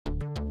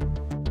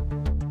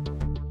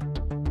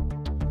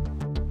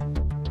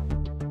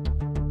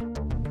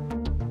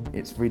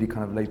It's really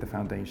kind of laid the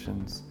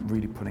foundations,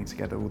 really putting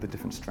together all the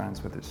different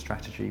strands, whether it's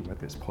strategy,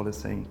 whether it's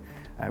policy,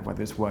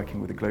 whether it's working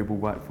with a global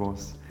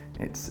workforce.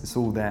 It's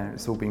all there,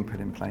 it's all being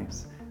put in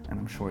place, and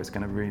I'm sure it's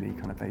going to really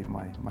kind of aid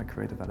my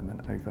career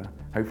development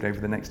hopefully over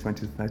the next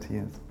 20 to 30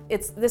 years.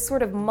 It's this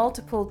sort of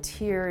multiple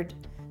tiered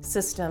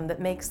system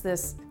that makes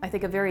this, I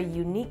think, a very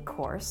unique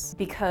course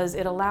because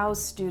it allows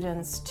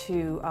students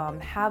to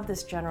have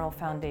this general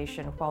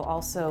foundation while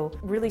also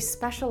really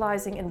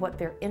specializing in what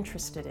they're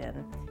interested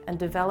in and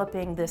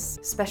developing this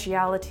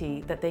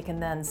speciality that they can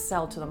then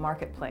sell to the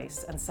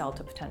marketplace and sell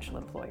to potential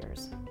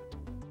employers.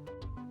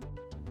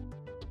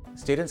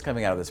 Students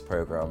coming out of this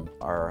program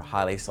are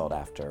highly sought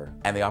after,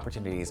 and the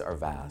opportunities are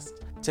vast.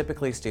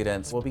 Typically,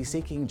 students will be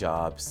seeking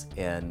jobs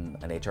in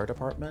an HR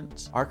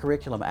department. Our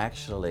curriculum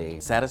actually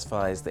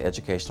satisfies the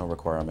educational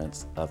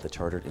requirements of the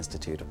Chartered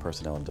Institute of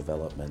Personnel and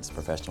Development's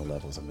professional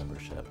levels of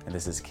membership. And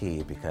this is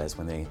key because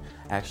when they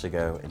actually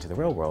go into the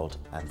real world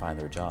and find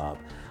their job,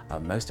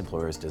 most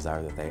employers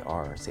desire that they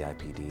are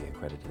CIPD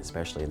accredited,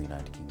 especially in the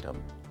United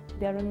Kingdom.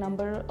 There are a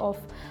number of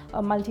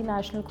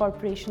multinational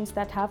corporations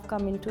that have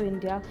come into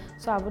India,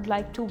 so I would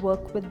like to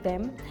work with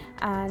them,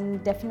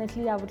 and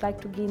definitely I would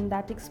like to gain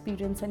that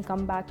experience and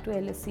come back to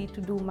LSE to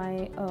do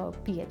my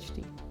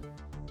PhD.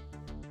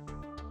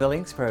 The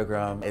LINKS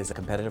program is a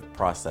competitive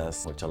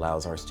process which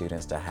allows our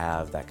students to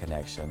have that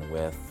connection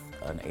with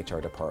an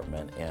HR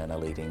department in a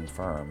leading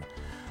firm.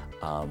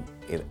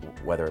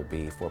 Whether it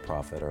be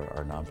for-profit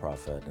or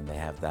non-profit, and they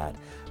have that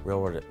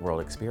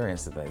real-world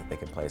experience that they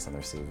can place on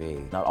their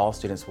CV. Not all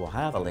students will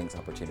have a LINKS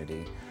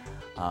opportunity.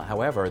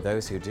 However,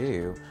 those who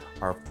do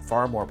are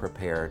far more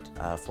prepared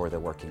for the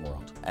working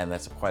world, and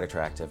that's quite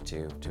attractive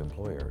to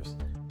employers.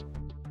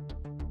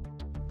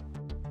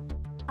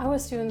 Our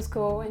students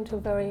go into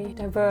very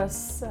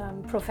diverse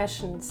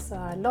professions.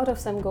 A lot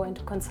of them go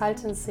into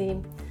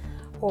consultancy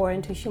or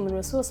into human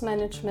resource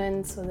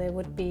management, so they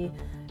would be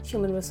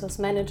human resource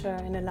manager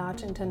in a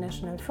large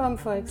international firm,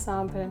 for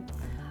example.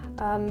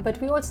 But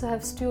we also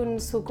have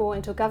students who go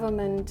into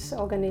government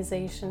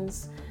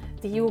organizations,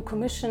 the EU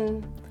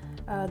Commission,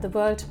 the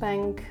World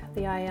Bank,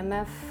 the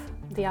IMF,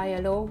 the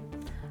ILO,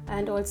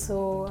 and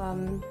also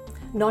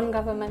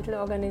non-governmental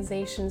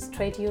organizations,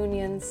 trade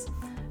unions.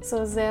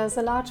 So there's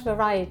a large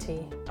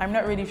variety. I'm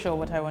not really sure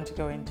what I want to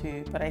go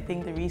into, but I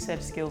think the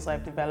research skills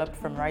I've developed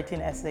from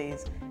writing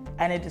essays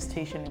and a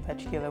dissertation in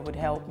particular would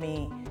help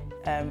me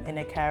in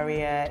a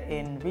career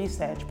in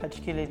research,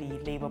 particularly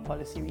labor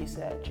policy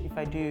research, if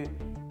I do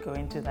go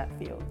into that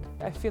field.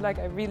 I feel like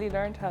I really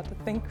learned how to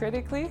think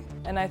critically,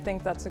 and I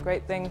think that's a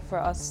great thing for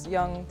us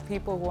young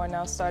people who are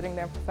now starting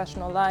their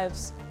professional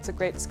lives. It's a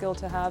great skill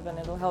to have, and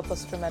it'll help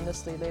us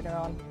tremendously later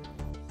on.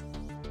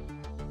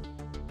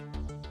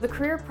 The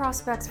career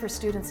prospects for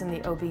students in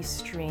the OB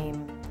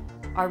stream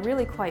are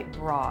really quite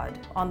broad.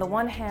 On the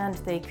one hand,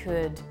 they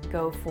could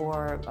go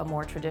for a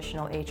more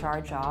traditional HR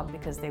job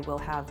because they will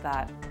have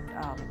that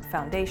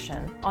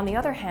foundation. On the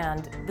other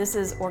hand, this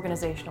is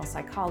organizational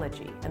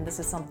psychology, and this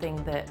is something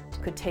that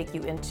could take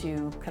you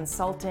into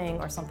consulting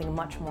or something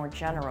much more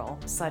general,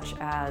 such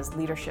as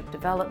leadership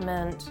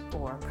development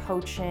or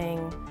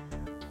coaching,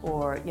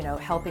 or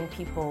helping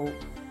people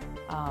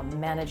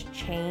manage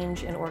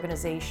change in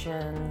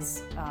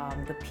organizations,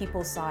 the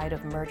people side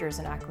of mergers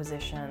and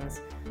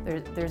acquisitions.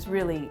 There's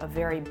really a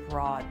very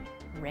broad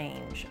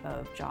range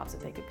of jobs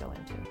that they could go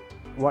into.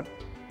 What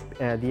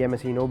the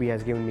MSc in OB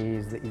has given me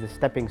is a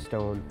stepping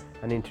stone,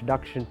 an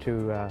introduction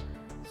to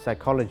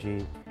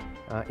psychology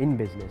in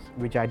business,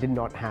 which I did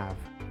not have.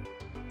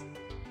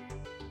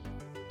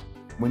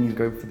 When you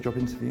go for the job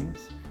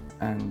interviews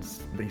and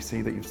they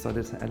see that you've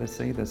studied at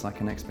LSE, there's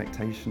like an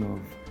expectation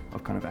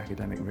of kind of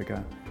academic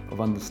rigor,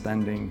 of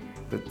understanding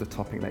the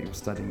topic that you're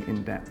studying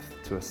in depth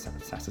to a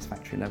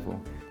satisfactory level.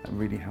 That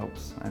really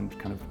helps and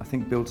kind of, I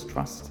think, builds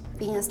trust.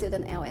 Being a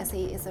student at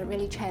LSE is a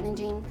really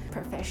challenging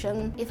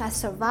profession. If I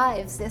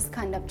survive this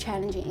kind of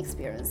challenging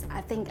experience,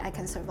 I think I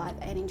can survive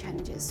any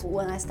challenges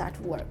when I start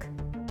work.